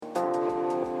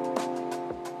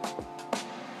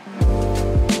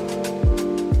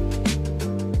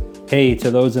Hey,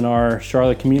 to those in our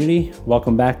Charlotte community,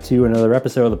 welcome back to another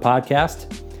episode of the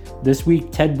podcast. This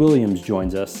week, Ted Williams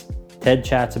joins us. Ted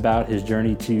chats about his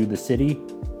journey to the city,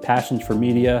 passions for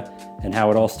media, and how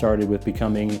it all started with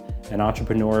becoming an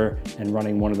entrepreneur and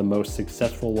running one of the most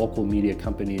successful local media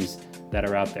companies that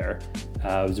are out there.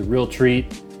 It was a real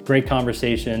treat, great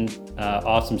conversation,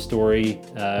 awesome story,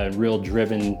 real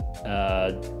driven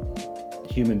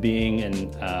human being,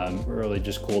 and really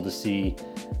just cool to see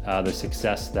the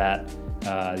success that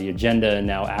the Agenda and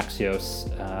now Axios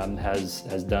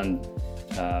has done,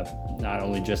 not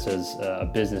only just as a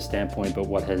business standpoint, but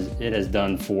what it has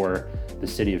done for the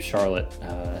city of Charlotte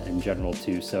in general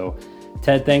too. So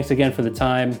Ted, thanks again for the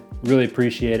time. Really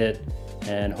appreciate it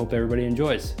and hope everybody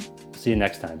enjoys. See you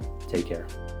next time. Take care.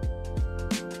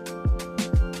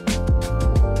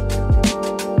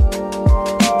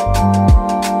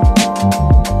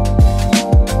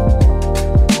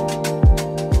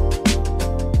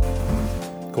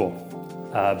 Cool.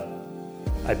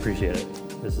 I appreciate it.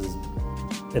 This is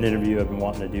an interview I've been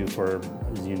wanting to do for,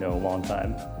 as you know, a long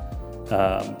time.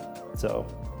 So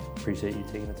appreciate you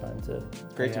taking the time to.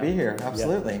 Great to be here.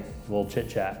 Absolutely. Yeah. A little chit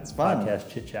chat. It's fun. Podcast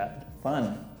chit chat.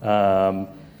 Fun.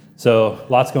 So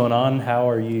lots going on. How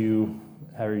are you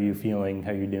feeling?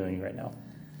 How are you doing right now?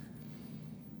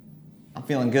 I'm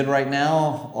feeling good right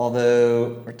now,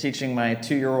 although we're teaching my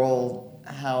 2-year-old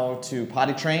how to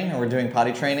potty train, or we're doing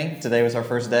potty training. Today was our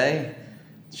first day.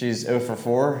 She's 0 for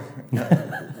 4.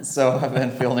 So I've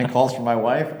been fielding calls from my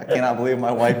wife. I cannot believe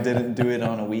my wife didn't do it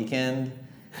on a weekend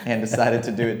and decided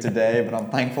to do it today, but I'm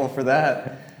thankful for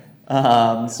that.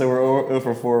 So we're 0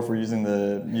 for 4 for using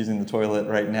the toilet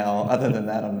right now. Other than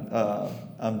that,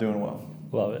 I'm doing well.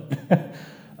 Love it.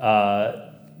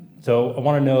 So I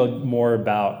want to know more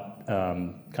about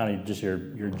kind of just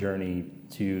your journey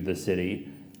to the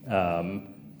city.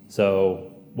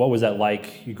 So what was that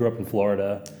like? You grew up in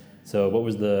Florida. So what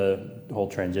was the whole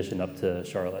transition up to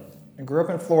Charlotte? I grew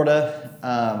up in Florida.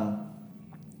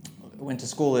 Went to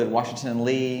school at Washington and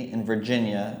Lee in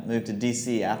Virginia. Moved to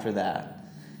DC after that,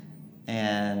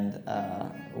 and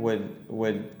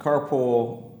would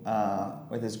carpool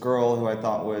with this girl who I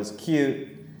thought was cute,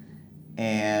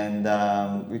 and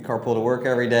we'd carpool to work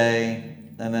every day.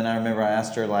 And then I remember I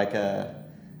asked her it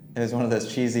was one of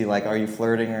those cheesy "Are you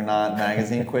flirting or not?"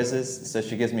 magazine quizzes. So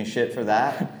she gives me shit for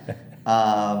that.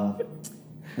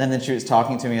 Then she was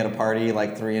talking to me at a party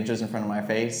 3 inches in front of my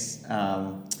face.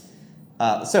 So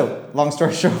long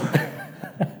story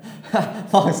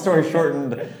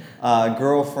shortened,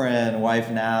 girlfriend,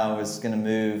 wife now is going to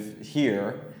move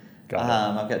here.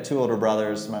 I've got 2 older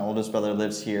brothers. My oldest brother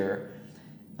lives here.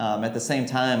 At the same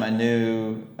time, I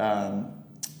knew a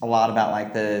lot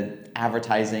about the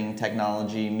advertising,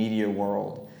 technology, media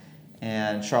world,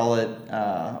 and Charlotte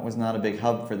was not a big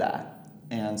hub for that.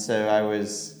 And so I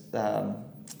was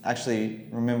actually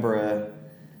remember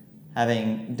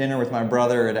having dinner with my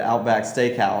brother at Outback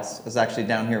Steakhouse. I was actually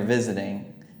down here visiting.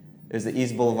 It was the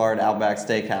East Boulevard Outback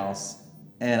Steakhouse.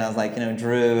 And I was like,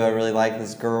 Drew, I really like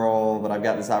this girl, but I've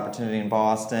got this opportunity in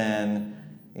Boston.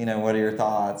 What are your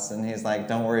thoughts? And he's like,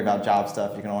 don't worry about job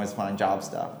stuff. You can always find job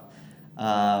stuff.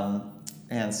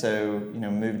 And so,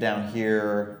 moved down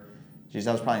here. Geez,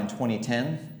 that was probably in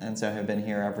 2010. And so I have been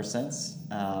here ever since.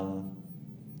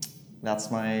 That's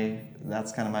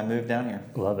kind of my move down here.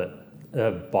 Love it.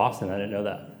 Boston, I didn't know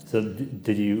that. So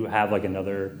did you have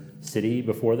another city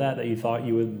before that you thought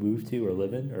you would move to or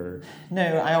live in? Or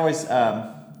no, I always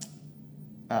I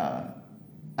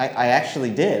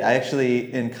actually did. I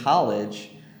actually, in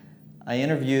college, I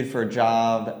interviewed for a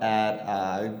job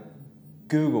at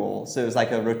Google. So it was a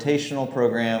rotational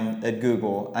program at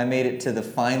Google. I made it to the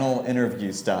final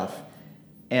interview stuff,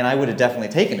 and I would have definitely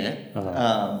taken it.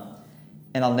 Uh-huh.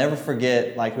 And I'll never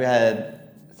forget, we had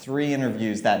 3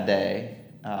 interviews that day.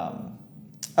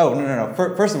 No.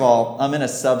 First of all, I'm in a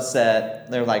subset.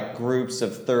 There were groups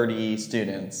of 30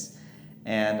 students.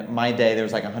 And my day, there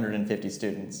was 150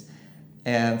 students.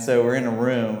 And so we're in a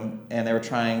room, and they were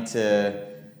trying to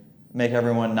make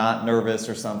everyone not nervous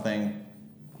or something.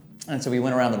 And so we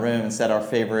went around the room and said our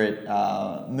favorite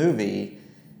movie.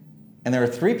 And there were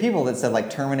 3 people that said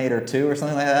Terminator 2 or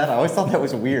something like that. I always thought that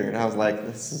was weird. I was like,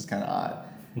 this is kind of odd.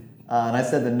 And I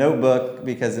said The Notebook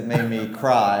because it made me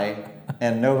cry,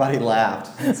 and nobody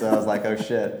laughed. And so I was like, oh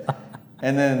shit.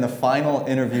 And then in the final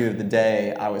interview of the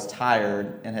day, I was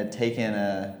tired and had taken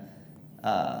a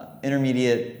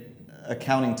intermediate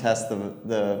accounting test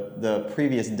the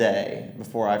previous day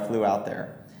before I flew out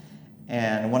there.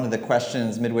 And one of the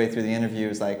questions midway through the interview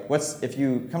was if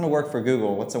you come to work for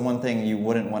Google, what's the one thing you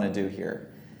wouldn't want to do here?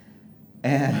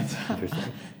 And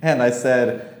I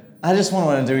said, I just wouldn't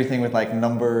want to do anything with like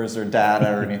numbers or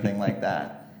data or anything like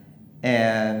that.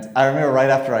 And I remember right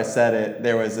after I said it,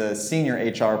 there was a senior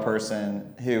HR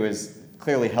person who was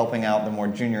clearly helping out the more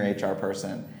junior HR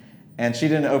person. And she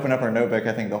didn't open up her notebook,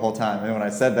 I think, the whole time. And when I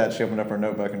said that, she opened up her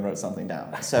notebook and wrote something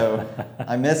down. So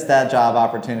I missed that job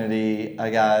opportunity. I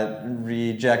got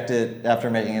rejected after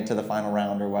making it to the final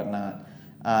round or whatnot.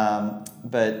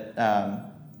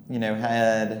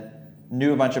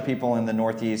 Knew a bunch of people in the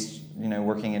Northeast,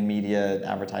 working in media,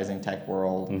 advertising, tech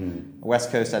world. Mm-hmm.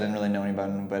 West Coast, I didn't really know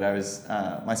anybody, but I was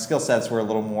my skill sets were a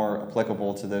little more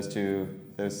applicable to those two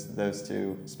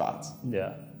spots.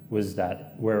 Yeah.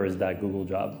 Where was that Google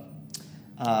job?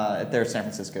 At their San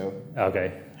Francisco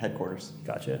headquarters.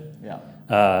 Gotcha.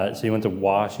 Yeah. So you went to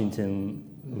Washington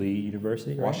Lee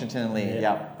University, right? Washington and Lee,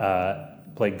 yeah.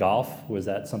 Played golf. Was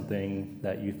that something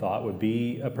that you thought would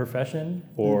be a profession,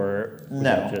 or was no?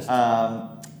 That just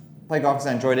played golf because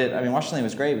I enjoyed it. I mean, Washington Lee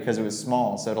was great because it was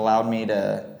small, so it allowed me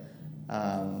to.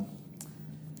 I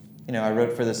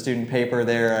wrote for the student paper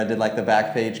there. I did like the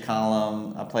back page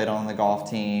column. I played on the golf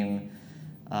team.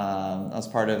 I was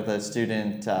part of the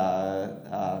student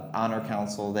honor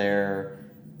council there,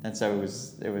 and so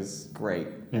it was great.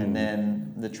 Mm-hmm. And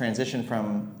then the transition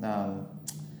from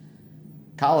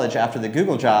college after the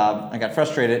Google job, I got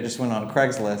frustrated. Just went on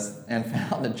Craigslist and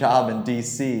found a job in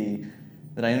D.C.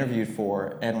 that I interviewed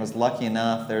for, and was lucky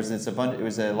enough. It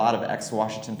was a lot of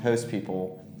ex-Washington Post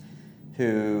people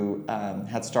who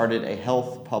had started a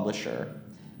health publisher.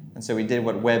 And so we did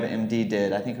what WebMD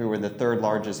did. I think we were the third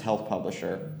largest health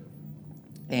publisher.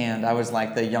 And I was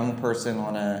like the young person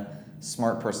on a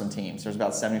smart person team. So there's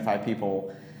about 75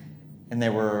 people. And they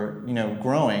were,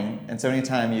 growing. And so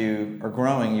anytime you are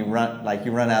growing, you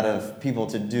run out of people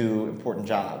to do important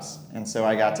jobs. And so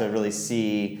I got to really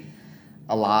see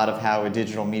a lot of how a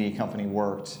digital media company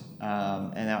worked.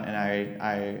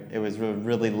 It was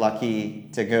really lucky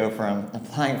to go from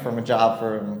applying for a job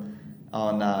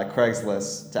on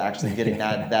Craigslist to actually getting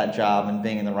that job and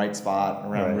being in the right spot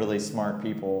around really smart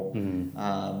people.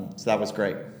 Mm-hmm. So that was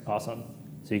great. Awesome.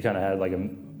 So you kind of had like a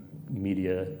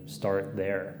media start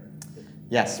there.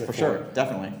 Yes, before. For sure,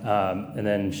 definitely. And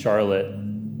then Charlotte,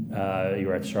 you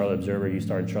were at Charlotte Observer. You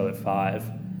started Charlotte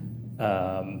 5.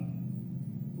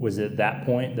 Was it that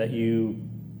point that you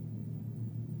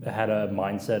had a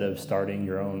mindset of starting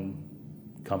your own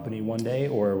company one day,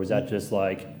 or was that just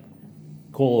like,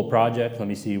 cool little project, let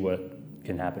me see what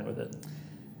can happen with it?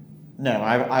 No,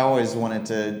 I always wanted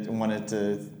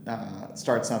to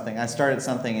start something. I started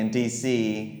something in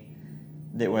DC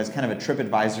that was kind of a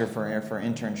TripAdvisor for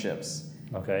internships.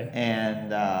 Okay.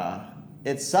 And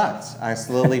it sucked. I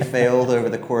slowly failed over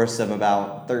the course of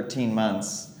about 13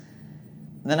 months.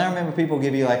 And then I remember people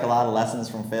give you like a lot of lessons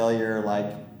from failure.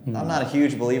 Like, I'm not a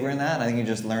huge believer in that. I think you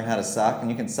just learn how to suck,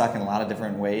 and you can suck in a lot of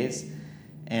different ways.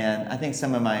 And I think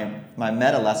some of my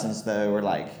meta lessons, though, were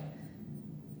like,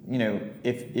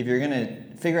 if you're gonna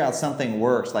figure out something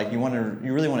works, like you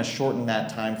really want to shorten that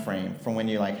time frame from when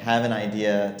you like have an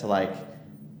idea to like,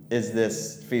 is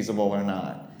this feasible or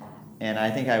not? And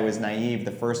I think I was naive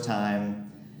the first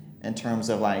time in terms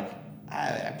of like,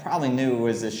 I probably knew it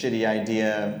was a shitty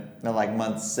idea at like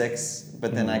month 6,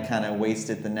 but then I kind of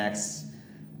wasted the next,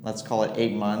 let's call it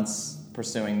 8 months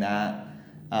pursuing that.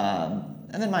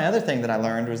 And then my other thing that I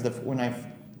learned was that when I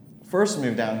first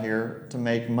moved down here to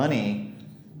make money,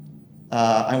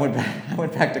 I went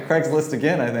back to Craigslist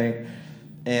again, I think,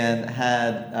 and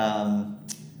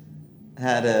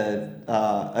had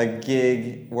a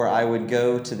gig where I would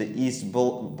go to the the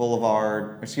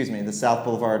South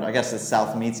Boulevard. I guess the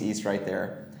South meets East right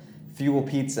there. Fuel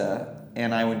Pizza,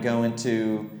 and I would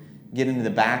get into the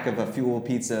back of a Fuel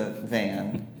Pizza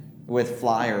van with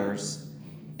flyers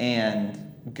and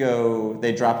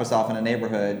they drop us off in a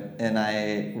neighborhood, and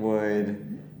I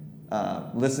would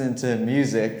listen to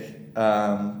music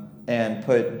and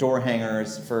put door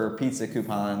hangers for pizza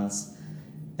coupons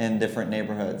in different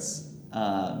neighborhoods.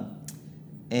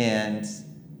 And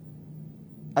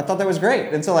I thought that was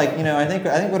great. And so I think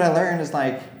what I learned is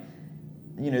like,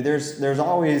 there's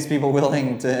always people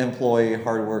willing to employ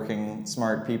hardworking,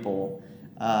 smart people,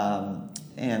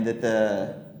 and that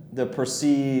the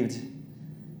perceived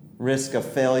risk of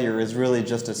failure is really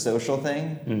just a social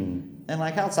thing. Mm. And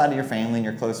like outside of your family and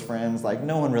your close friends, like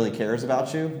no one really cares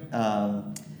about you.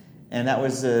 And that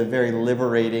was a very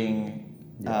liberating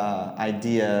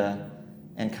idea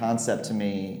and concept to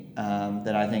me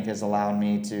that I think has allowed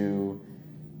me to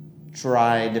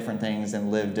try different things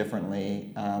and live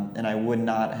differently. And I would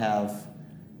not have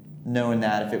known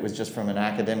that if it was just from an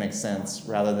academic sense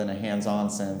rather than a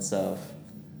hands-on sense of,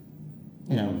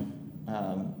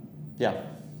 yeah.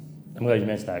 I'm glad you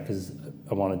mentioned that, because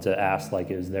I wanted to ask,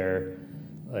 like, is there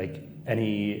like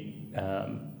any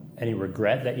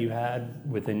regret that you had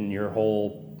within your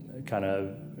whole kind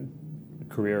of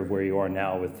career of where you are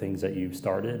now with things that you've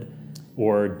started,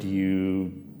 or do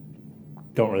you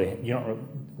don't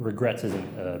regrets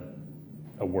isn't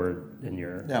a word in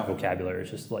your vocabulary.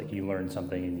 It's just like you learn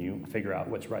something and you figure out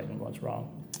what's right and what's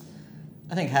wrong.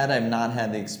 I think had I not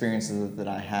had the experiences that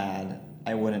I had,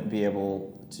 I wouldn't be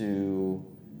able to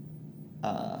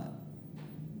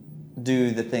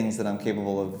do the things that I'm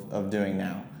capable of doing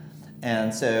now.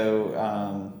 And so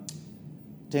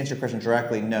to answer your question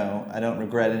directly, no, I don't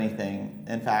regret anything.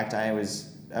 In fact, I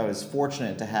was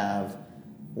fortunate to have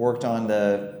worked on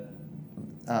that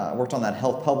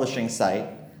health publishing site.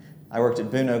 I worked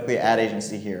at Boone Oakley ad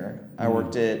agency here. I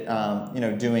worked at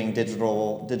doing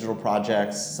digital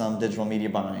projects, some digital media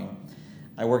buying.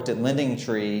 I worked at Lending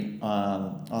Tree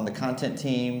on the content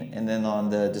team and then on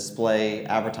the display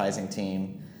advertising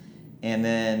team, and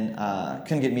then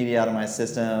couldn't get media out of my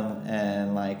system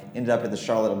and ended up at the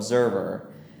Charlotte Observer.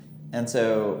 And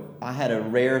so I had a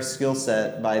rare skill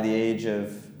set by the age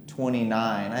of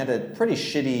 29. I had a pretty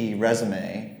shitty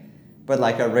resume, but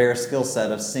a rare skill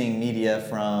set of seeing media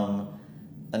from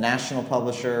a national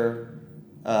publisher,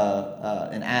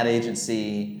 an ad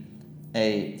agency,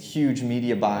 a huge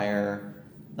media buyer,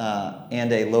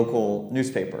 and a local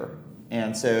newspaper.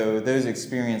 And so those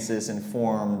experiences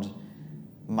informed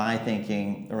my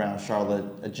thinking around Charlotte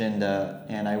agenda,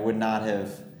 and I would not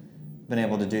have been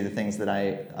able to do the things that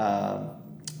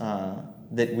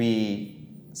that we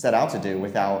set out to do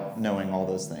without knowing all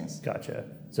those things. Gotcha.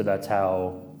 So that's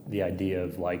how the idea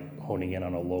of honing in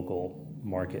on a local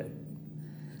market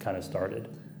kind of started.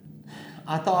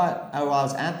 I thought I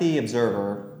was at the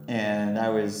Observer and I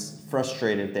was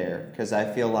frustrated there because I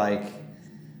feel like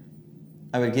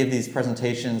I would give these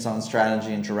presentations on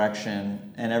strategy and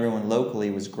direction, and everyone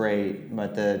locally was great,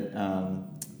 but the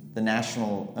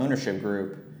national ownership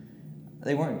group,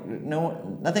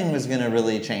 nothing was going to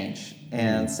really change.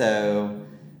 And so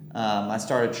I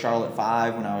started Charlotte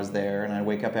 5 when I was there, and I'd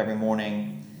wake up every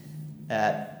morning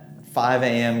at 5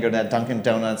 a.m., go to that Dunkin'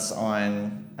 Donuts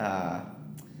on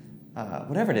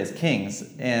whatever it is, Kings,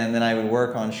 and then I would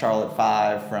work on Charlotte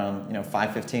 5 from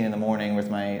 5:15 in the morning with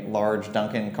my large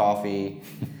Dunkin' coffee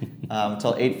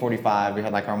until 8:45. We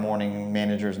had our morning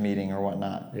managers meeting or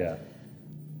whatnot. Yeah.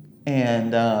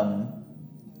 And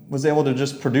was able to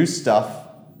just produce stuff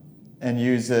and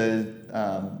use a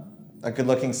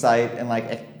good-looking site and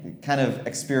kind of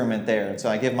experiment there. And so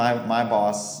I give my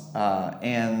boss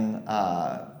Ann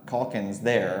Calkins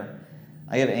there.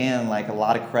 I give Ann a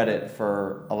lot of credit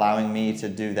for allowing me to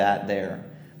do that there.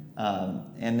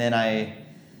 And then I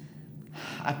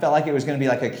felt like it was going to be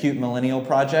a cute millennial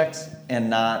project and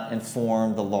not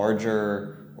inform the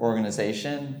larger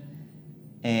organization,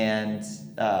 and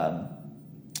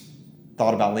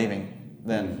thought about leaving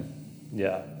then.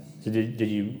 Yeah. So did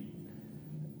you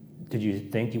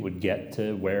think it would get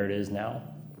to where it is now?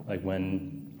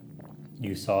 When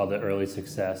you saw the early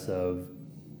success of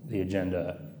the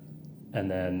agenda, and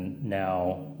then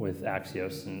now with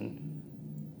Axios and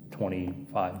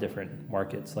 25 different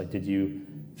markets, did you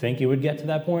think it would get to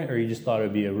that point, or you just thought it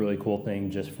would be a really cool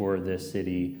thing just for this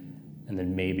city, and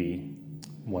then maybe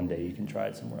one day you can try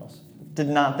it somewhere else? Did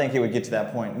not think it would get to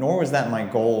that point, nor was that my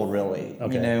goal, really.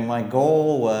 Okay. My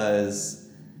goal was,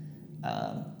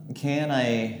 can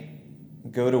I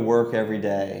go to work every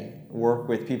day, work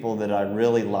with people that I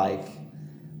really like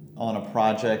on a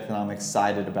project that I'm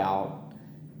excited about,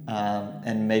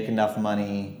 and make enough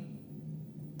money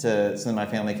so that my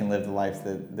family can live the life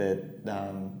that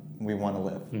we want to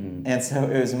live. Mm-hmm. And so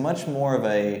it was much more of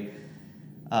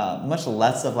much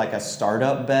less of a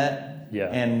startup bet,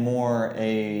 and more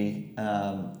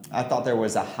I thought there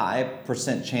was a high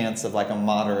percent chance of a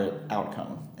moderate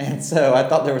outcome. And so I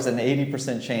thought there was an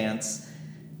 80% chance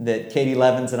that Katie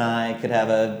Levins and I could have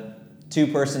a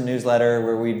 2-person newsletter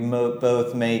where we'd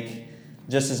both make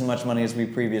just as much money as we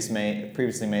previously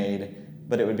made,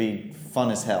 but it would be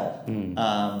fun as hell.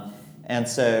 And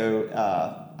so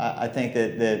I think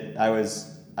that I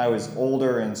was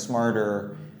older and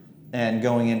smarter, and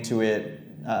going into it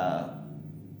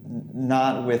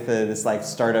not with this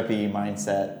startup-y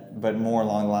mindset, but more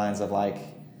along the lines of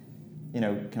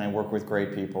can I work with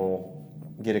great people,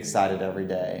 get excited every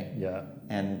day,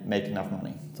 and make enough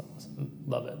money. That's awesome.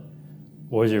 Love it.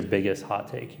 What was your biggest hot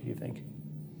take, you think?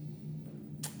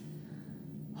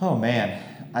 Oh man,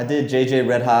 I did JJ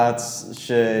Red Hots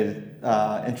should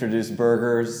introduce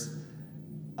burgers.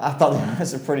 I thought that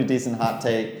was a pretty decent hot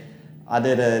take. I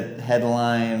did a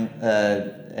headline,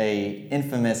 a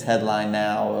infamous headline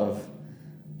now of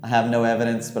I have no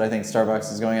evidence, but I think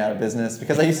Starbucks is going out of business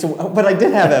because but I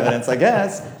did have evidence, I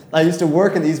guess. I used to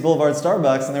work at the East Boulevard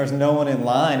Starbucks and there was no one in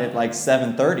line at like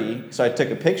 7:30, so I took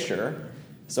a picture.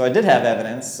 So I did have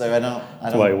evidence, so I don't.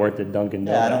 That's why you worked at Dunkin'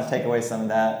 Donuts. Yeah, I don't take away some of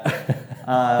that.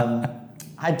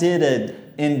 I did it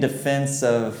in defense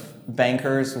of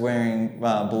bankers wearing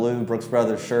blue Brooks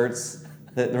Brothers shirts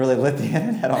that really lit the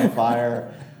internet on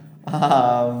fire.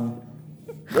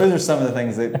 Those are some of the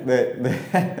things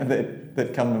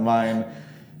that come to mind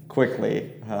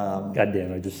quickly. God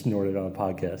damn, I just snorted on a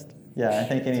podcast. Yeah, I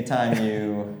think anytime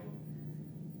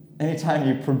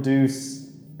you produce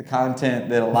the content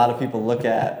that a lot of people look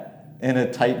at in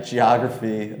a tight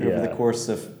geography over the course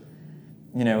of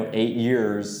 8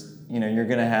 years, you're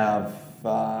gonna have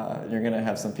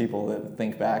some people that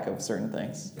think back of certain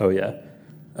things. Oh yeah.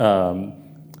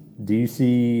 Do you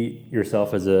see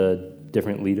yourself as a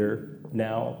different leader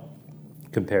now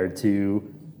compared to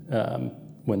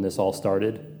when this all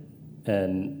started?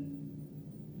 And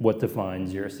what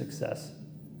defines your success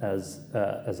as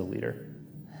a leader?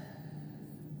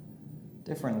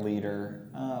 Different leader.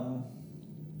 I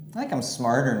think I'm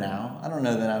smarter now. I don't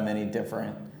know that I'm any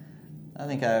different. I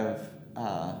think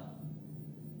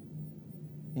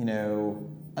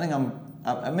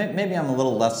maybe I'm a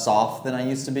little less soft than I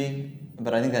used to be,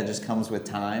 but I think that just comes with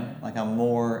time. Like I'm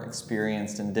more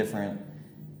experienced in different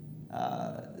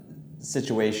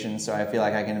situations, so I feel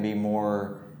like I can be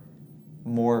more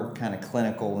kind of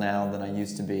clinical now than I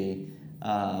used to be.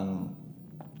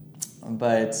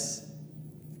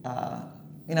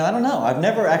 I don't know. I've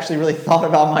never actually really thought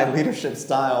about my leadership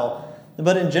style,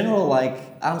 but in general, like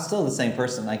I'm still the same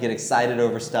person. I get excited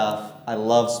over stuff. I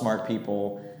love smart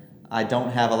people. I don't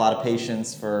have a lot of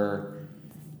patience for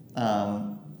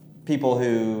people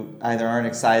who either aren't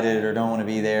excited or don't want to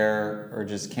be there or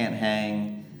just can't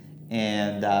hang.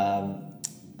 And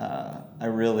I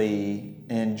really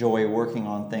enjoy working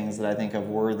on things that I think are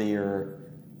worthy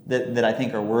that I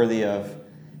think are worthy of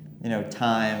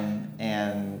time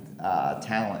and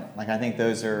talent. Like I think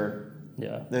those are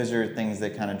things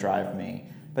that kind of drive me.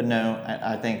 But no,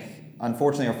 I think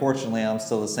unfortunately or fortunately, I'm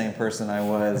still the same person I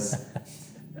was.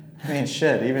 I mean,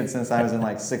 shit, even since I was in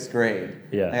like 6th grade.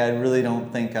 Yeah. Like, I really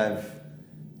don't think I've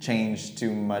changed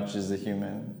too much as a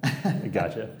human.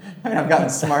 Gotcha. I mean, I've gotten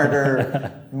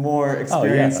smarter, more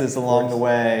experiences along the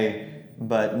way,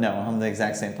 but no, I'm the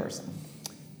exact same person.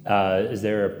 Is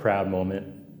there a proud moment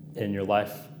in your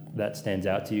life that stands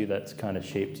out to you that's kind of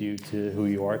shaped you to who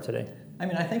you are today? I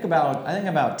mean, I think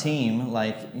about team.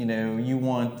 Like, you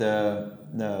want the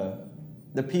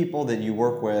people that you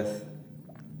work with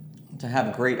to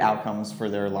have great outcomes for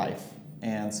their life,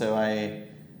 and so I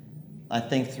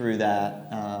think through that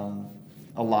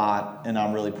a lot, and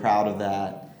I'm really proud of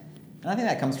that. And I think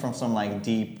that comes from some like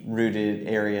deep-rooted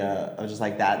area of just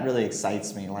like that really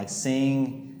excites me. Like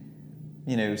seeing,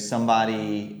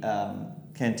 somebody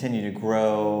continue to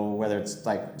grow, whether it's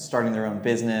like starting their own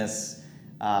business,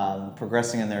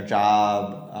 progressing in their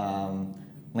job,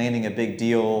 landing a big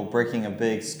deal, breaking a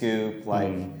big scoop,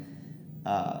 like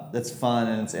that's fun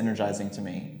and it's energizing to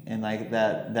me. And like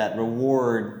that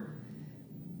reward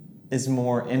is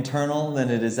more internal than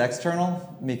it is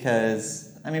external, because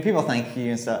I mean people thank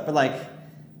you and stuff, but like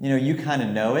you kind of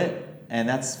know it, and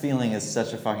that feeling is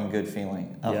such a fucking good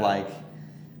feeling of like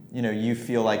you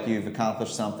feel like you've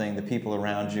accomplished something, the people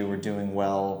around you are doing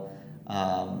well.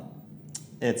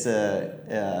 It's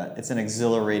an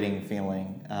exhilarating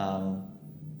feeling.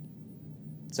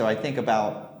 So I think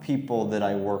about people that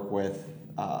I work with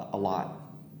a lot.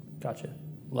 Gotcha.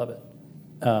 Love it.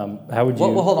 How would you...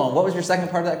 Well, hold on. What was your second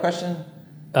part of that question?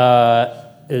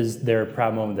 Is there a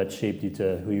proud moment that shaped you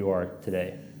to who you are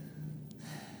today?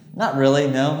 Not really,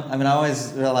 no. I mean, I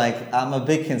always I'm a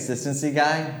big consistency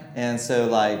guy, and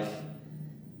so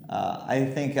I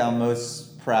think I'm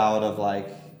most proud of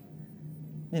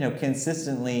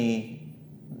consistently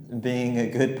being a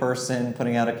good person,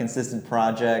 putting out a consistent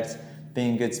project,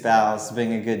 being a good spouse,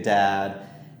 being a good dad,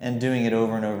 and doing it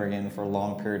over and over again for a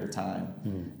long period of time.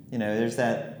 There's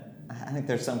that, I think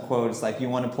there's some quotes like you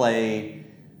want to play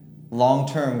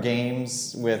long-term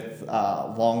games with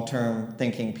long-term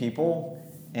thinking people,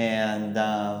 and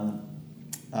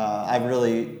I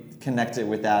really connected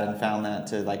with that and found that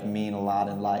to mean a lot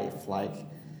in life. How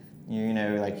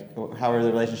are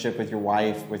the relationship with your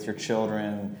wife, with your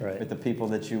children, right, with the people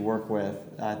that you work with.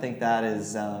 I think that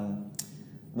is,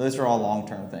 those are all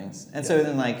long-term things. And so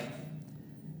then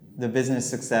the business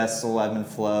success will ebb and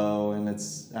flow, and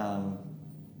it's,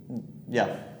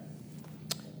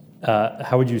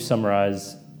 How would you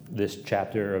summarize this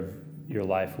chapter of your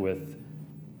life with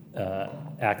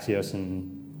Axios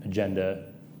and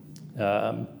Agenda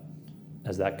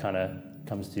as that kind of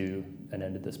comes to an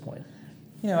end at this point?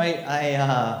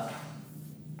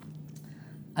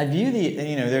 I view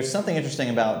there's something interesting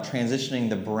about transitioning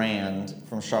the brand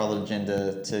from Charlotte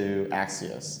Agenda to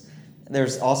Axios.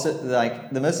 There's also,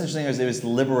 the most interesting is it was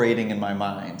liberating in my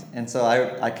mind. And so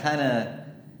I kind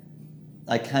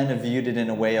of viewed it in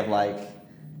a way of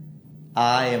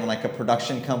I am a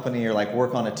production company or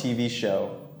work on a TV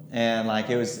show. And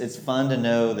it's fun to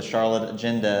know the Charlotte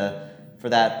Agenda for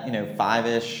that,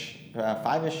 5-ish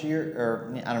year,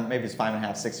 or I don't know, maybe it's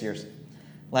 5.5, 6 years.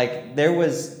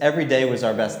 Every day was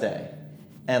our best day.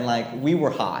 And we were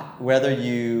hot, whether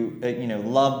you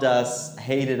loved us,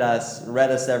 hated us,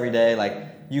 read us every day,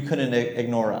 you couldn't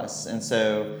ignore us. And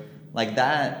so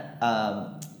that,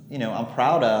 I'm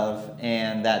proud of.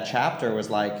 And that chapter was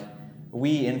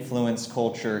we influenced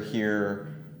culture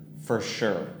here for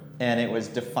sure. And it was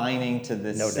defining to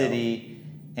the city.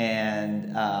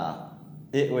 And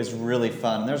it was really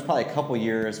fun. There was probably a couple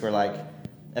years where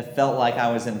it felt like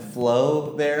I was in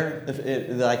flow there.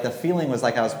 The feeling was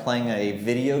I was playing a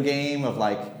video game of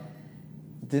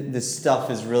this stuff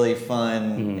is really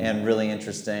fun and really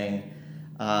interesting.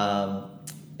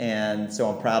 And so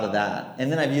I'm proud of that. And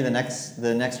then I view the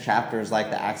next chapter as the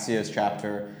Axios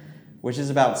chapter, which is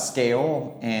about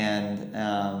scale. And,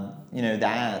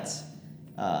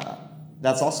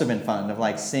 that's also been fun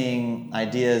of seeing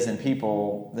ideas and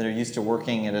people that are used to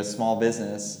working at a small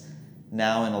business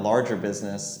now in a larger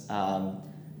business.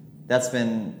 That's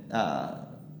been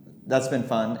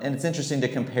fun, and it's interesting to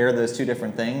compare those two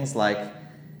different things.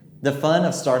 The fun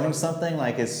of starting something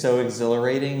is so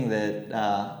exhilarating that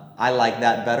I like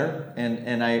that better.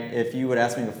 And if you would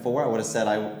ask me before, I would have said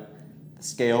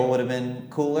scale would have been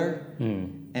cooler.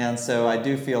 And so I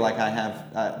do feel I have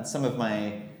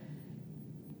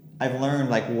I've learned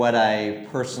what I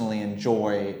personally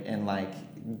enjoy and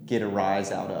get a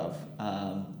rise out of.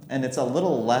 And it's a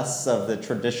little less of the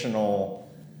traditional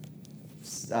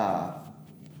scale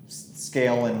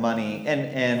and money,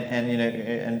 and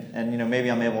maybe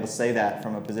I'm able to say that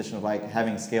from a position of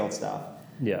having scaled stuff.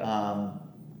 Yeah.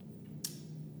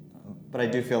 But I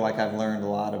do feel I've learned a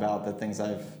lot about the things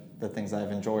I've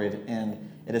enjoyed, and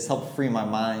it has helped free my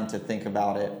mind to think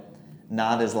about it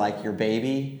not as your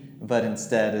baby, but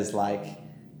instead as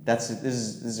this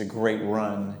is a great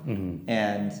run,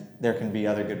 and there can be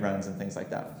other good runs and things like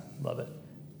that. Love it.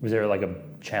 Was there a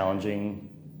challenging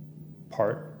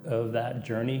part of that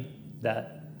journey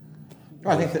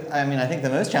I think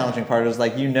the most challenging part is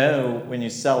when you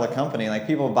sell a company,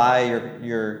 people buy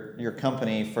your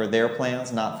company for their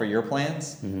plans, not for your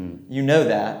plans. You know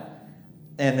that,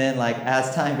 and then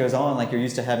as time goes on, you're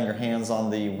used to having your hands on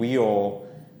the wheel.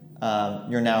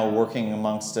 You're now working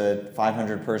amongst a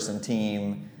 500-person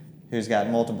team who's got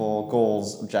multiple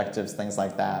goals, objectives, things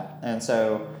like that. And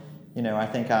so, I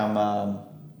think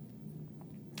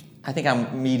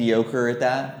I'm mediocre at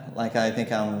that. I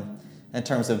think I'm, in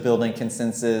terms of building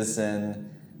consensus and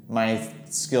my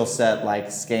skill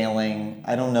set, scaling,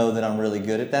 I don't know that I'm really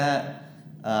good at that.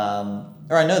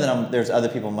 Or I know that there's other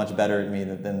people much better at me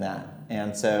than that.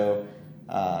 And so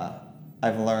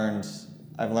I've learned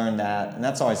that, and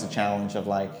that's always a challenge of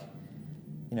how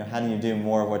do you do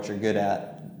more of what you're good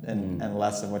at and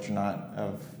less of what you're not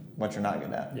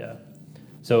good at. Yeah.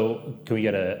 So can we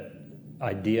get an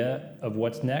idea of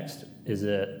what's next? Is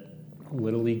it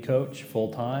Little League coach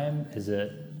full time? Is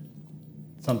it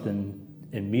something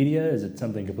in media? Is it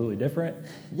something completely different?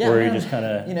 Yeah, or are you just kind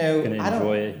of going to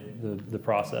enjoy the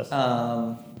process?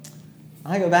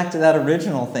 I go back to that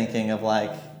original thinking of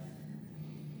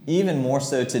even more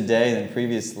so today than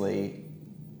previously,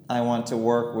 I want to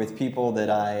work with people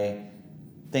that I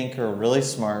think are really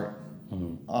smart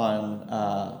on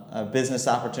a business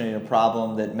opportunity, a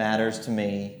problem that matters to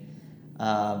me,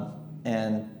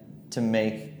 and to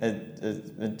make a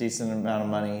decent amount of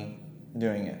money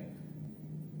doing it.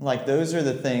 Those are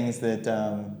the things that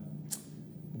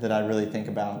I really think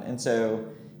about. And so,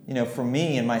 for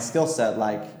me and my skill set,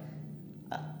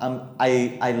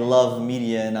 I love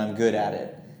media and I'm good at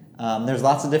it. There's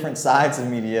lots of different sides of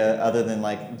media other than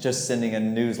just sending a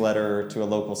newsletter to a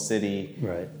local city.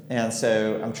 Right. And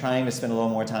so I'm trying to spend a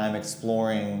little more time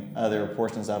exploring other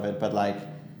portions of it, but I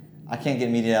can't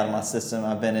get media out of my system.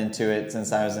 I've been into it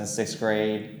since I was in 6th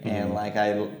grade, and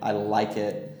I like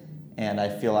it, and I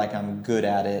feel like I'm good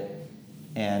at it,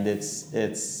 and it's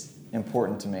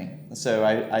important to me. So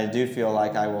I do feel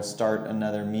like I will start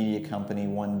another media company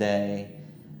one day.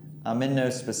 I'm in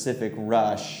no specific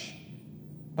rush,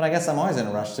 but I guess I'm always in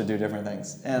a rush to do different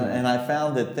things. And I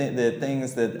found that the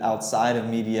things that outside of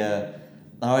media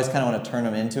I always kind of want to turn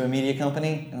them into a media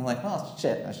company, and I'm like, oh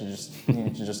shit, I should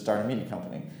just start a media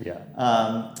company. Yeah.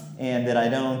 And that I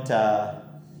don't,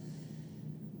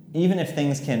 even if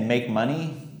things can make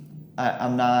money,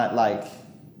 I'm not like,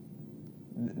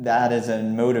 that as a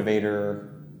motivator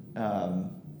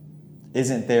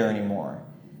isn't there anymore.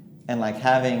 And like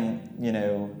having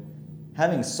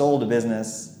sold a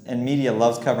business, and media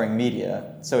loves covering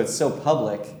media, so it's so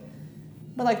public,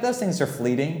 but like those things are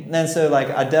fleeting. And so like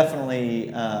I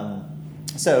definitely,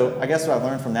 so I guess what I've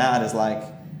learned from that is like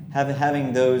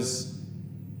having those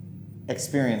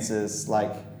experiences,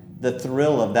 like the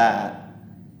thrill of that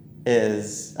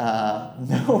is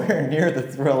nowhere near the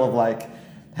thrill of like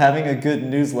having a good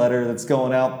newsletter that's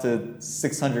going out to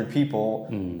 600 people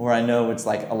where I know it's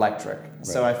like electric. Right.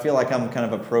 So I feel like I'm kind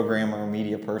of a programmer,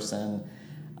 media person,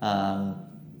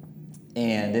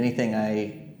 and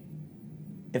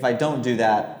if I don't do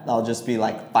that, I'll just be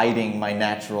like fighting my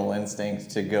natural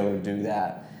instinct to go do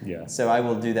that. Yeah. So I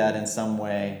will do that in some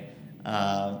way.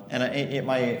 And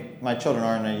my children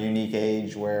are in a unique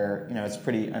age where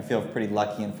I feel pretty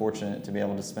lucky and fortunate to be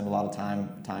able to spend a lot of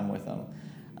time with them.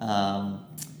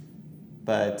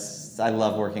 But I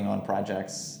love working on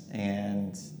projects,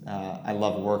 and I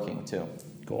love working too.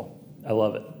 Cool, I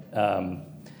love it.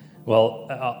 Well,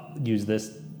 I'll use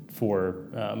this for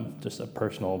just a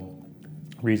personal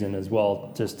reason as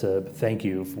well, just to thank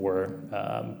you for.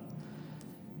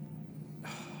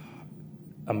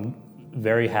 I'm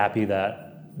very happy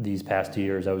that these past 2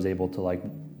 years I was able to like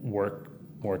work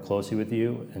more closely with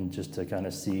you, and just to kind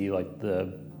of see like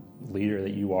the leader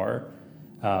that you are.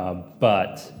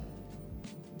 But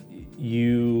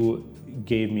you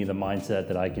gave me the mindset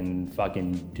that I can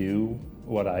fucking do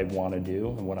what I want to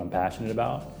do and what I'm passionate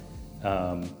about.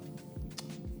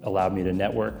 Allowed me to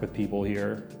network with people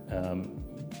here,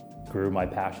 grew my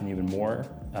passion even more.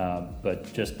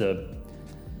 But just the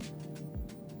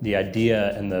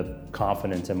idea and the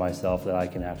confidence in myself that I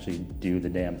can actually do the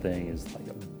damn thing is like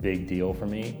a big deal for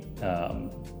me.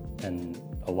 And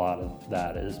a lot of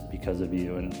that is because of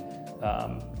you. And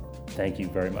thank you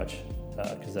very much,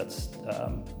 because that's,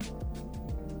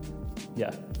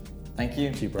 yeah. Thank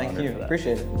you. Super Thank honored you. for that.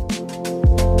 Appreciate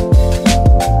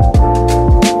it.